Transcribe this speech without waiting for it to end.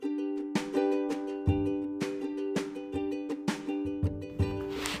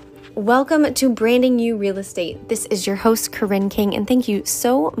Welcome to Branding You Real Estate. This is your host, Corinne King, and thank you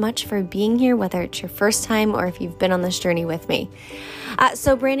so much for being here, whether it's your first time or if you've been on this journey with me.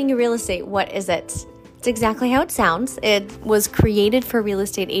 So Branding You Real Estate, what is it? It's exactly how it sounds. It was created for real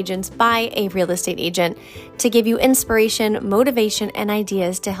estate agents by a real estate agent to give you inspiration, motivation, and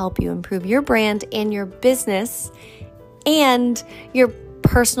ideas to help you improve your brand and your business and your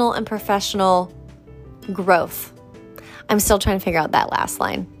personal and professional growth. I'm still trying to figure out that last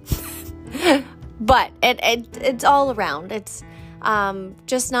line. But it's all around. It's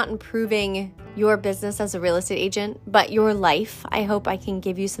just not improving your business as a real estate agent, but your life. I hope I can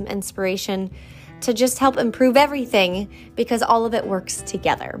give you some inspiration to just help improve everything because all of it works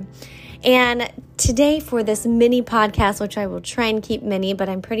together. And today for this mini podcast, which I will try and keep mini, but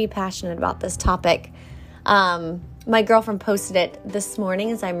I'm pretty passionate about this topic. My girlfriend posted it this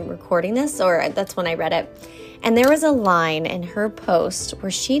morning as I'm recording this, or that's when I read it. And there was a line in her post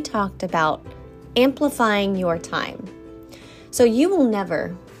where she talked about amplifying your time. So you will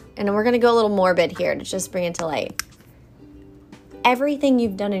never, and we're going to go a little morbid here to just bring it to light. Everything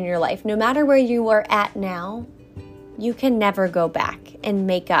you've done in your life, no matter where you are at now, you can never go back and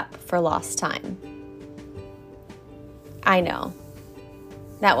make up for lost time. I know.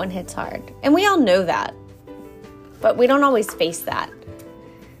 That one hits hard. And we all know that. But we don't always face that.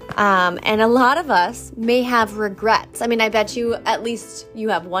 And a lot of us may have regrets. I mean, I bet you at least you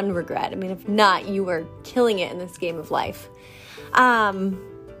have one regret. I mean, if not, you were killing it in this game of life. But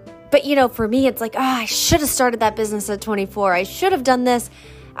for me, it's like, I should have started that business at 24. I should have done this.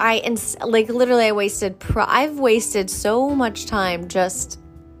 I've wasted so much time just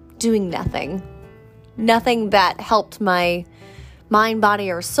doing nothing. Nothing that helped my mind, body,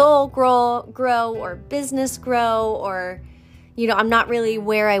 or soul grow or business grow, or I'm not really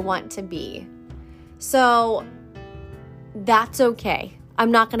where I want to be. So that's okay.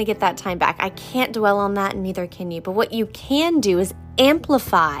 I'm not going to get that time back. I can't dwell on that, and neither can you. But what you can do is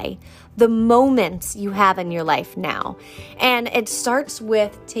amplify the moments you have in your life now. And it starts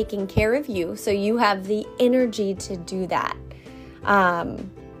with taking care of you so you have the energy to do that.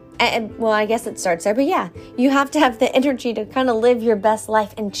 I guess it starts there. But yeah, you have to have the energy to kind of live your best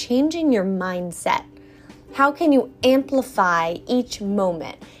life and changing your mindset. How can you amplify each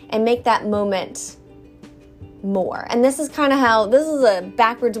moment and make that moment more? And this is this is a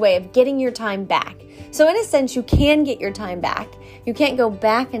backwards way of getting your time back. So in a sense, you can get your time back. You can't go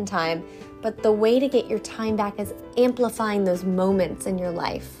back in time, but the way to get your time back is amplifying those moments in your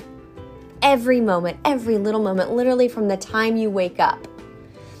life. Every moment, every little moment, literally from the time you wake up.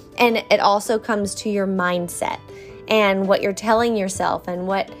 And it also comes to your mindset and what you're telling yourself and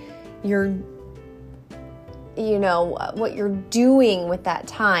what you're doing with that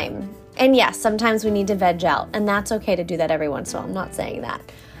time. And yes, sometimes we need to veg out, and that's okay to do that every once in a while. I'm not saying that.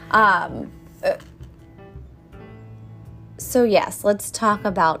 So yes, let's talk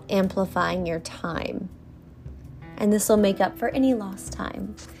about amplifying your time. And this will make up for any lost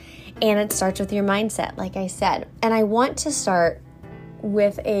time. And it starts with your mindset, like I said. And I want to start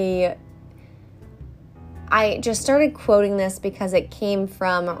with I just started quoting this because it came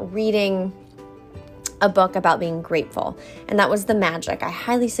from reading a book about being grateful, and that was The Magic. I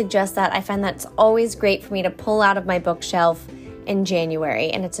highly suggest that. I find that's always great for me to pull out of my bookshelf in January,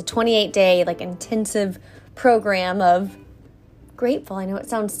 and it's a 28-day intensive program of grateful. I know it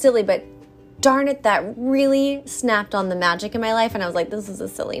sounds silly, but darn it, that really snapped on the magic in my life, and I was like, this is a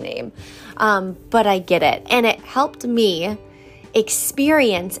silly name, but I get it, and it helped me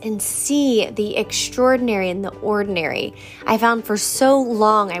experience and see the extraordinary and the ordinary. I found for so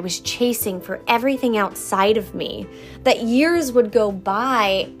long I was chasing for everything outside of me that years would go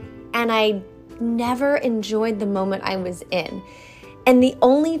by and I never enjoyed the moment I was in. And the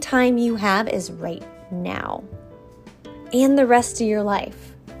only time you have is right now and the rest of your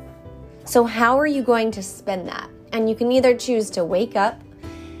life. So how are you going to spend that? And you can either choose to wake up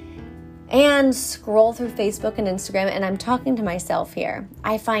and scroll through Facebook and Instagram, and I'm talking to myself here.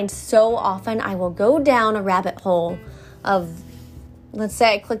 I find so often I will go down a rabbit hole of, let's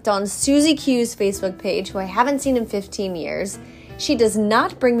say I clicked on Susie Q's Facebook page, who I haven't seen in 15 years. She does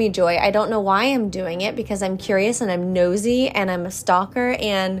not bring me joy. I don't know why I'm doing it, because I'm curious and I'm nosy and I'm a stalker,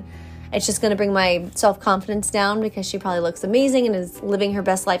 and it's just going to bring my self-confidence down because she probably looks amazing and is living her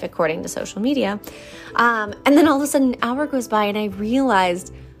best life according to social media. And then all of a sudden an hour goes by and I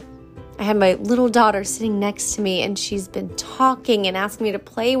realized I had my little daughter sitting next to me, and she's been talking and asking me to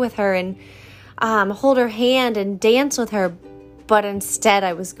play with her and hold her hand and dance with her. But instead,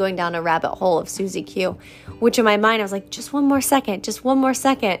 I was going down a rabbit hole of Susie Q, which in my mind, I was like, just one more second.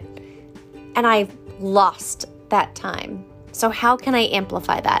 And I lost that time. So how can I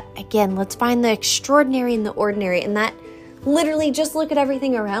amplify that? Again, let's find the extraordinary in the ordinary, and that literally just look at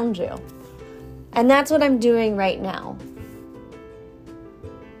everything around you. And that's what I'm doing right now.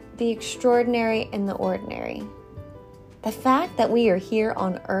 The extraordinary in the ordinary. The fact that we are here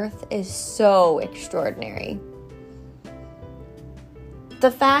on earth is so extraordinary.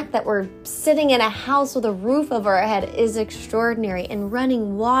 The fact that we're sitting in a house with a roof over our head is extraordinary, and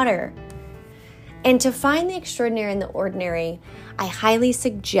running water. And to find the extraordinary in the ordinary, I highly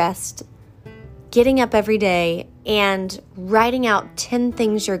suggest getting up every day and writing out 10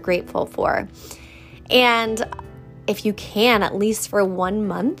 things you're grateful for. And if you can, at least for 1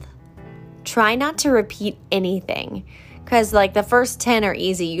 month, try not to repeat anything. Because like the first 10 are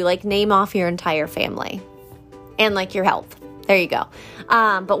easy. You like name off your entire family and like your health. There you go.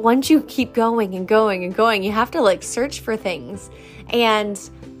 But once you keep going and going and going, you have to like search for things. And,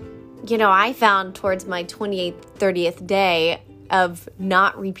 you know, I found towards my 28th, 30th day of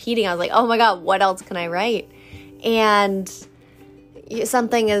not repeating, I was like, oh my God, what else can I write? And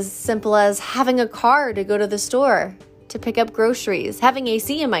something as simple as having a car to go to the store, to pick up groceries, having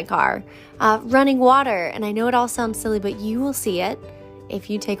AC in my car, running water. And I know it all sounds silly, but you will see it if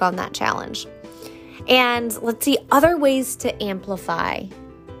you take on that challenge. And let's see other ways to amplify.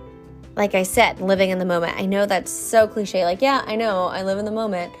 Like I said, living in the moment. I know that's so cliche. Like, yeah, I know I live in the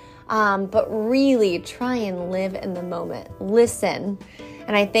moment. But really try and live in the moment. Listen.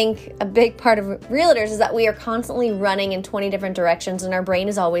 And I think a big part of realtors is that we are constantly running in 20 different directions and our brain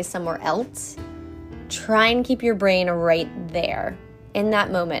is always somewhere else. Try and keep your brain right there in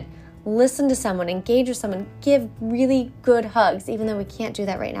that moment. Listen to someone, engage with someone, give really good hugs, even though we can't do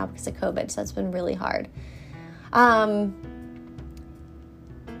that right now because of COVID, so that's been really hard. And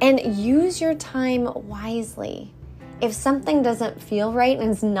use your time wisely. If something doesn't feel right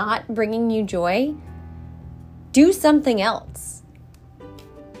and is not bringing you joy, do something else.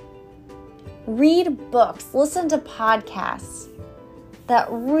 Read books, listen to podcasts that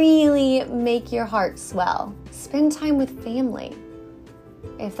really make your heart swell. Spend time with family.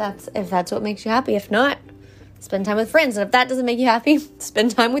 If that's what makes you happy. If not, spend time with friends. And if that doesn't make you happy,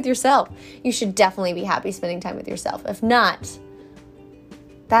 spend time with yourself. You should definitely be happy spending time with yourself. If not,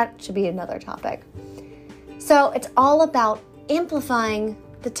 that should be another topic. So it's all about amplifying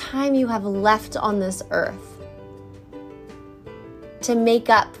the time you have left on this earth to make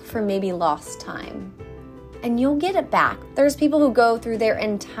up for maybe lost time. And you'll get it back. There's people who go through their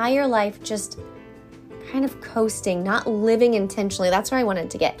entire life just kind of coasting, not living intentionally. That's where I wanted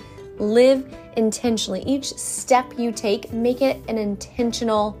to get. Live intentionally. Each step you take, make it an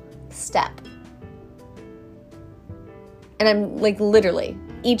intentional step. And I'm like literally,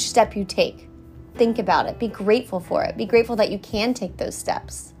 each step you take, think about it. Be grateful for it. Be grateful that you can take those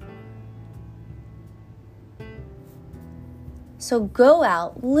steps. So go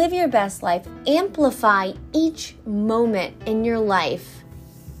out, live your best life, amplify each moment in your life.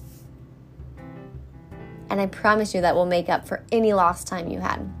 And I promise you that will make up for any lost time you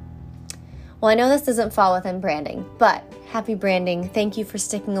had. Well, I know this doesn't fall within branding, but happy branding. Thank you for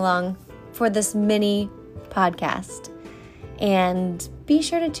sticking along for this mini podcast. And be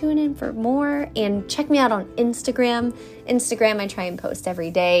sure to tune in for more and check me out on Instagram. I try and post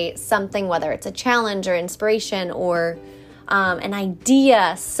every day something, whether it's a challenge or inspiration or an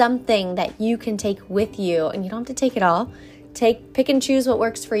idea, something that you can take with you. And you don't have to take it all. Pick and choose what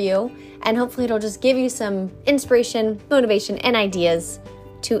works for you, and hopefully it'll just give you some inspiration, motivation, and ideas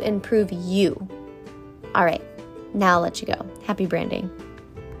to improve you. All right, now I'll let you go. Happy branding.